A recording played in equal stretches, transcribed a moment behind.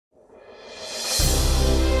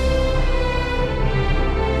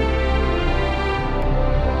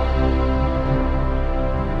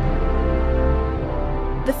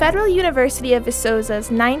Federal University of Viçosa's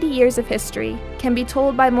 90 years of history can be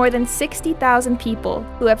told by more than 60,000 people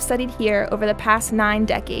who have studied here over the past 9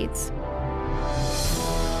 decades.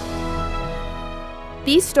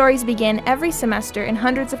 These stories begin every semester in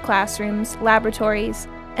hundreds of classrooms, laboratories,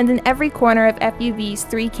 and in every corner of FUV's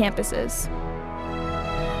 3 campuses.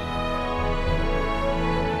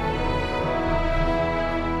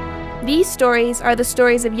 These stories are the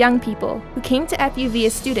stories of young people who came to FUV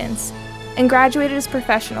as students and graduated as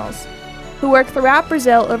professionals, who worked throughout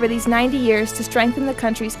Brazil over these 90 years to strengthen the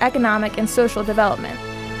country's economic and social development.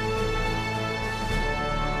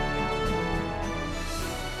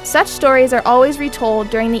 Such stories are always retold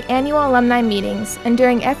during the annual alumni meetings and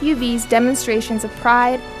during FUV's demonstrations of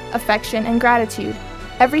pride, affection, and gratitude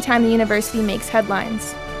every time the university makes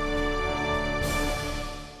headlines.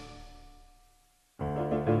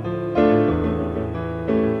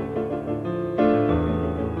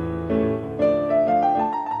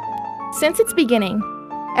 Since its beginning,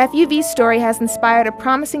 FUV's story has inspired a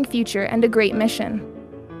promising future and a great mission.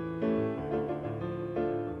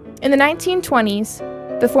 In the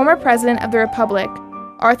 1920s, the former President of the Republic,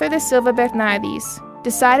 Arthur da Silva Bernardes,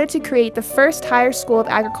 decided to create the first higher school of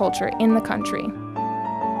agriculture in the country.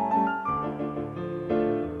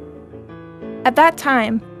 At that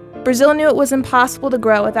time, Brazil knew it was impossible to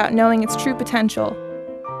grow without knowing its true potential,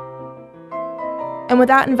 and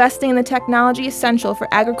without investing in the technology essential for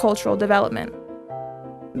agricultural development.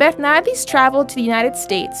 Bernardes traveled to the United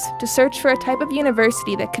States to search for a type of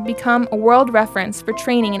university that could become a world reference for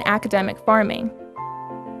training in academic farming.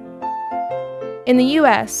 In the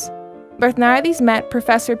US, Bernardes met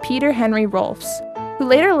Professor Peter Henry Rolfs, who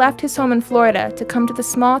later left his home in Florida to come to the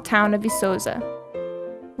small town of Viçosa.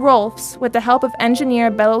 Rolfs, with the help of engineer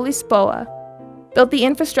Belo Lisboa, built the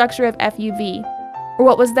infrastructure of FUV, or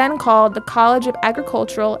what was then called the College of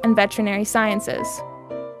Agricultural and Veterinary Sciences.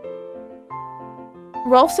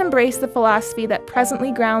 Rolfs embraced the philosophy that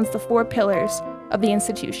presently grounds the 4 pillars of the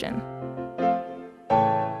institution.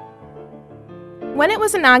 When it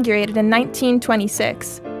was inaugurated in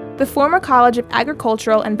 1926, the former College of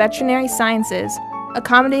Agricultural and Veterinary Sciences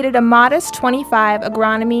accommodated a modest 25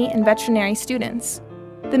 agronomy and veterinary students.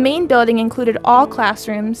 The main building included all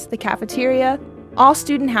classrooms, the cafeteria, all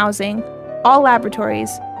student housing, all laboratories,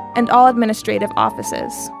 and all administrative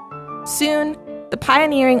offices. Soon, the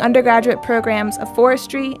pioneering undergraduate programs of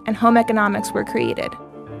forestry and home economics were created.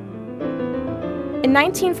 In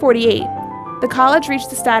 1948, the college reached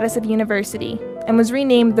the status of university and was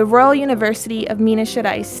renamed the Royal University of Minas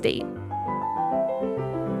Gerais State.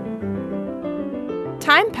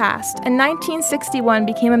 Time passed, and 1961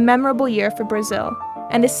 became a memorable year for Brazil,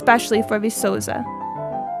 and especially for Viçosa.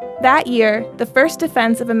 That year, the first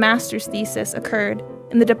defense of a master's thesis occurred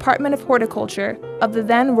in the Department of Horticulture of the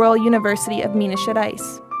then Royal University of Minas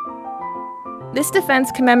Gerais. This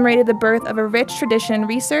defense commemorated the birth of a rich tradition in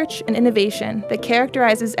research and innovation that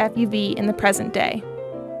characterizes FUV in the present day.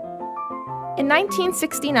 In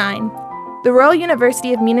 1969, the Royal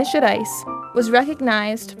University of Minas Gerais was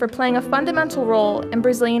recognized for playing a fundamental role in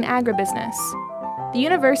Brazilian agribusiness. The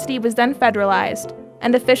university was then federalized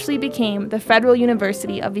and officially became the Federal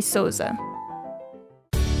University of Viçosa.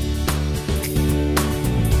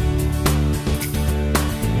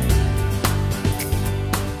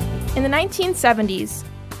 In the 1970s,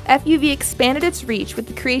 FUV expanded its reach with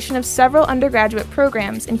the creation of several undergraduate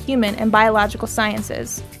programs in human and biological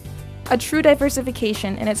sciences, a true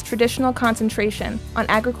diversification in its traditional concentration on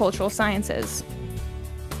agricultural sciences.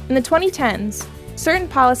 In the 2010s, certain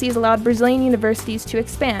policies allowed Brazilian universities to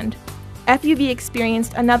expand. FUV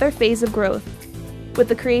experienced another phase of growth, with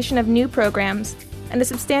the creation of new programs and a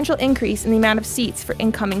substantial increase in the amount of seats for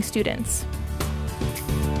incoming students.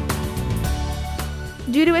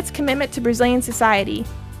 Due to its commitment to Brazilian society,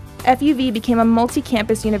 FUV became a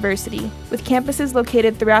multi-campus university, with campuses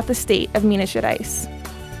located throughout the state of Minas Gerais.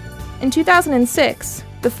 In 2006,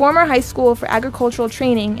 the former High School for Agricultural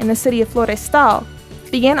Training in the city of Florestal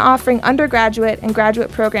began offering undergraduate and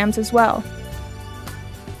graduate programs as well.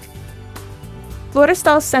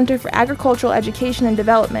 Florestal's Center for Agricultural Education and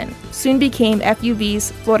Development soon became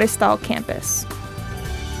FUV's Florestal campus.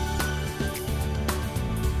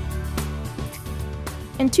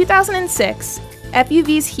 In 2006,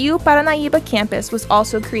 FUV's Rio Paranaíba campus was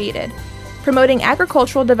also created, promoting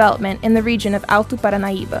agricultural development in the region of Alto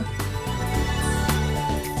Paranaíba.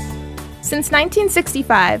 Since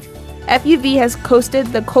 1965, FUV has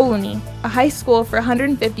hosted the Colony, a high school for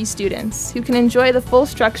 150 students who can enjoy the full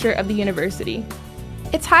structure of the university.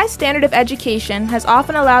 Its high standard of education has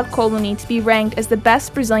often allowed Colony to be ranked as the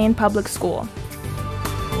best Brazilian public school.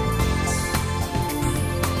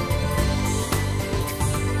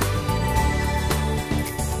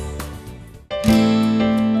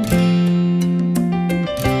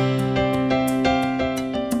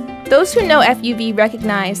 Those who know FUV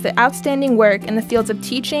recognize that outstanding work in the fields of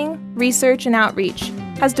teaching, research, and outreach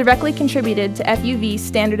has directly contributed to FUV's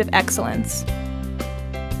standard of excellence.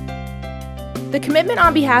 The commitment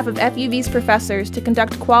on behalf of FUV's professors to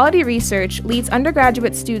conduct quality research leads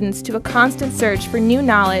undergraduate students to a constant search for new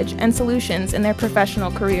knowledge and solutions in their professional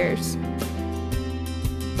careers.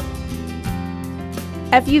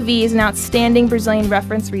 FUV is an outstanding Brazilian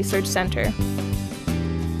reference research center.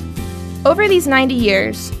 Over these 90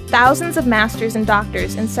 years, thousands of masters and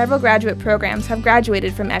doctors in several graduate programs have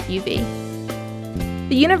graduated from FUV.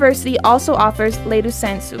 The university also offers Lei do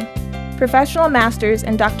Senso, professional master's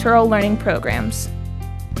and doctoral learning programs.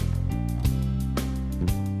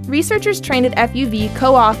 Researchers trained at FUV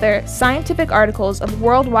co-author scientific articles of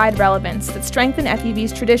worldwide relevance that strengthen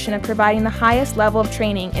FUV's tradition of providing the highest level of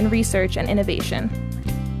training in research and innovation.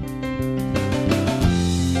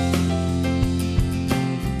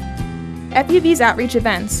 FUV's outreach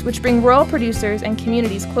events, which bring rural producers and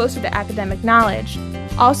communities closer to academic knowledge,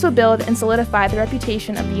 also build and solidify the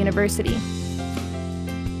reputation of the university.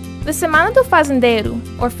 The Semana do Fazendeiro,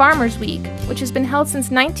 or Farmers Week, which has been held since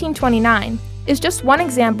 1929, is just one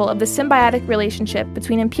example of the symbiotic relationship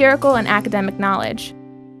between empirical and academic knowledge.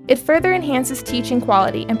 It further enhances teaching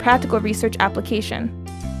quality and practical research application.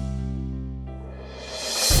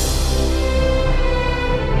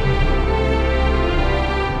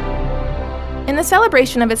 In the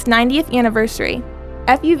celebration of its 90th anniversary,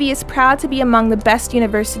 FUV is proud to be among the best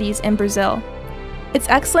universities in Brazil. Its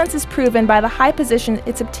excellence is proven by the high position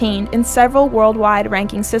it's obtained in several worldwide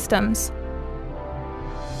ranking systems.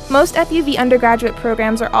 Most FUV undergraduate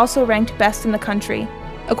programs are also ranked best in the country,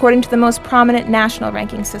 according to the most prominent national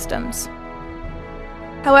ranking systems.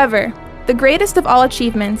 However, the greatest of all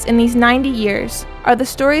achievements in these 90 years are the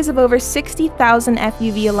stories of over 60,000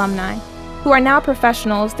 FUV alumni, who are now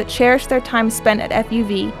professionals that cherish their time spent at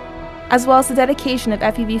FUV, as well as the dedication of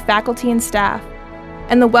FUV faculty and staff,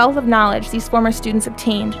 and the wealth of knowledge these former students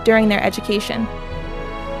obtained during their education.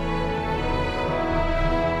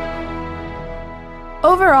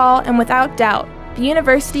 Overall, and without doubt, the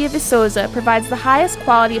University of Viçosa provides the highest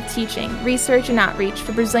quality of teaching, research, and outreach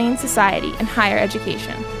for Brazilian society and higher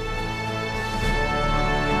education.